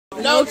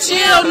No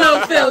chill,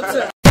 no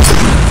filter.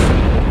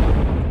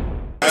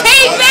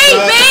 TV,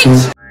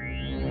 bitch!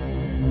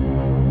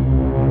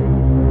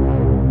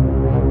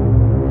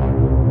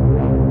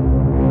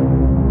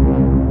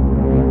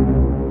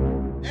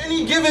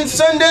 Any given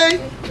Sunday,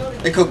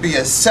 it could be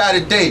a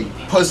Saturday,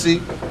 pussy.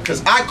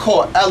 Cause I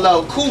caught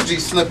LL Coogi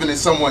slipping in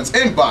someone's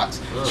inbox,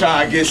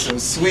 trying to get some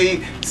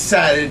sweet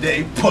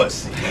Saturday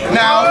pussy.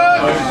 Now,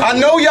 I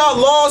know y'all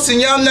lost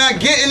and y'all not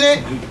getting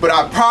it, but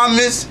I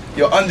promise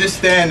you'll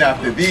understand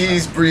after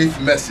these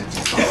brief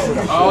messages.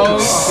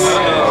 Oh,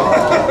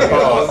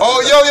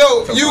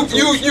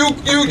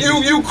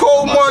 you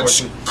call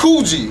much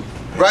Coogi,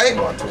 right?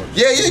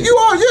 Yeah, you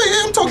are.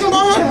 Yeah, I'm talking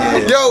about her.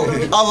 Yo,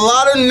 a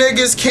lot of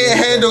niggas can't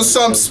handle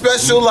something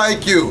special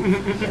like you.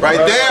 Right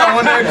there, I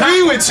want to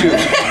agree with you.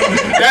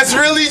 That's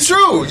really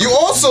true. You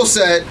also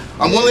said,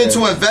 I'm willing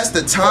to invest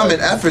the time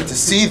and effort to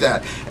see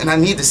that, and I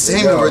need the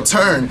same in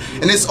return.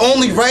 And it's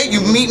only right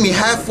you meet me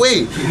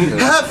halfway.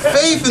 Have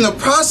faith in the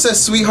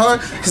process,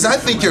 sweetheart, because I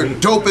think you're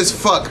dope as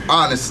fuck,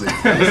 honestly.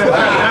 Yo,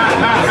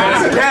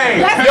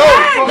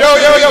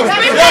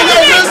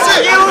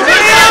 listen.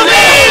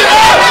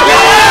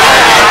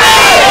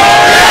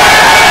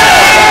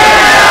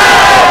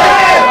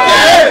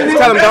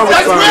 Tell him don't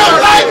That's real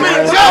life,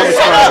 man. Yo,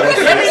 shut up.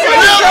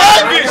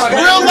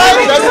 Real life.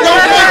 That's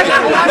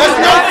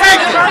no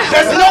faking.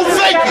 That's no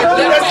faking.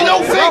 That's no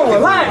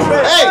faking.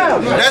 Hey,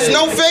 that's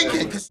no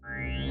faking.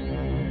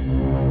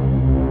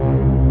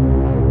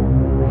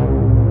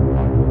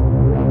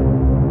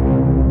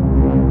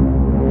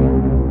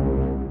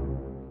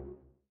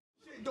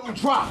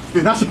 Drop.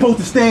 You're not supposed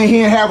to stand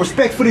here and have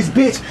respect for this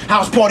bitch.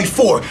 House party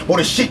 4. Well,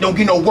 the shit don't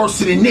get no worse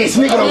than this.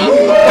 Nigga,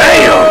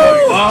 damn!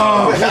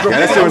 Oh,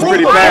 that shit was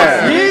pretty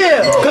bad.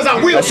 Yeah, because I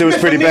will. That shit was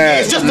pretty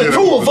bad. It's just the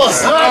two of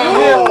us.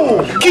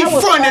 Keep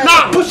fronting,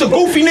 I push a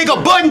goofy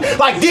nigga button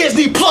like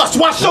Disney Plus.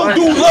 Why show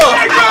dude love?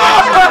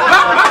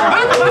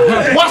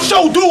 Why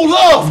show dude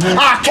love?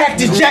 I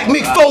Cactus Jack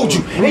McFold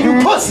you. And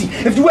you pussy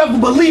if you ever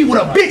believe what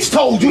a bitch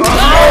told you.